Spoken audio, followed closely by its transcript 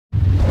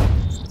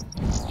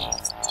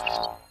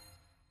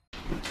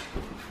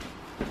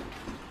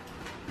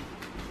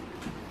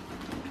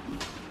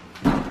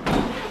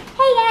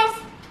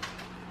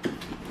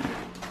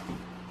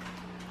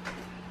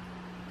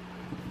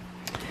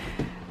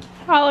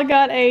Ila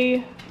got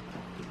a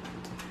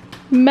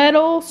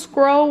metal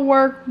scroll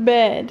work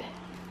bed.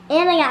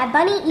 And I got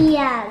bunny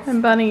ears.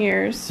 And bunny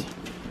ears.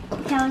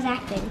 That was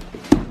acting.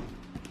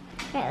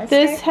 Right,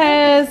 this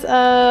has,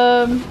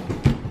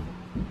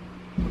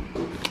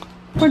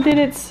 what did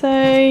it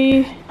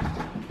say?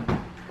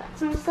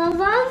 Some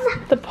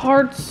scissors. The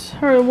parts,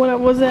 or what it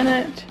was in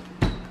it.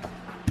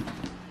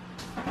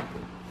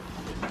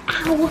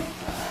 Ow.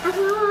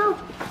 Ow.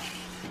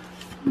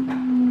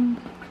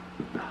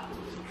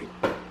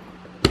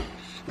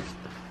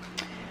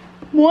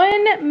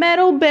 One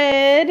metal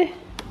bed.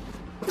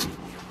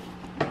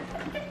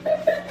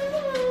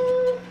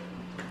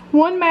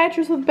 One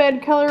mattress with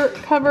bed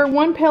cover,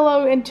 one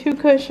pillow, and 2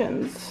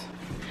 cushions.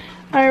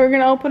 Alright, we're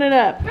gonna open it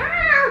up.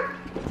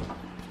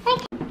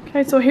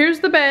 Okay, so here's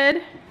the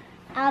bed.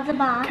 Out of the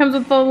box. Comes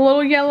with a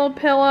little yellow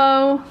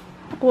pillow,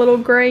 a little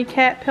gray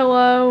cat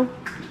pillow,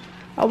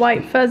 a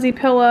white fuzzy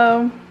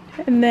pillow,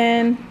 and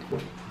then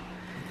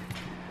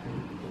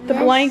the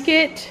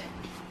blanket,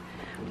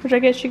 which I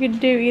guess you could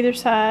do either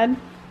side.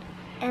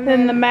 And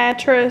then the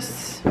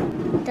mattress.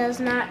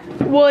 Does not.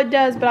 Well, it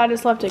does, but I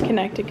just left it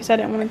connected because I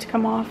didn't want it to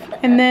come off.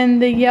 And then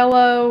the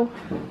yellow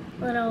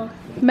little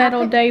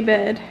metal day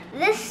bed.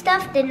 This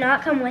stuff did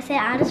not come with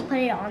it. I just put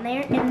it on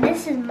there. And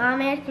this is my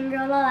American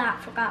Girl doll I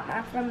forgot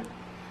from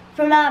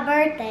my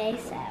birthday,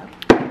 so.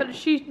 But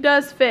she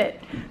does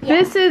fit.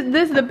 Yeah.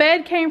 The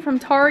bed came from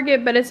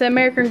Target, but it's an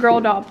American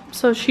Girl doll,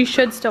 so she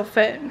should still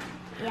fit.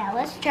 Yeah,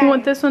 let's try. You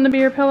want this one to be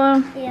your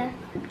pillow? Yeah,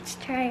 let's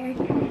try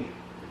her.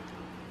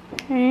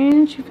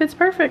 And she fits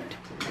perfect.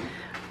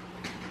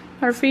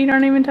 Her feet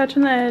aren't even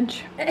touching the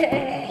edge.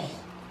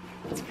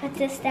 Let's put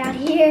this down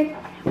here.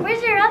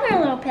 Where's your other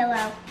little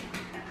pillow?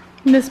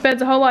 And this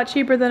bed's a whole lot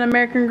cheaper than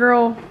American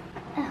Girl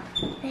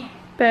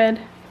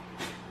bed.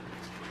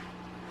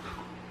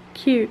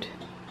 Cute.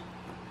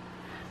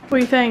 What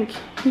do you think?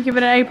 You give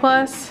it an A+?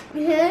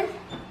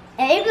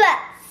 A+.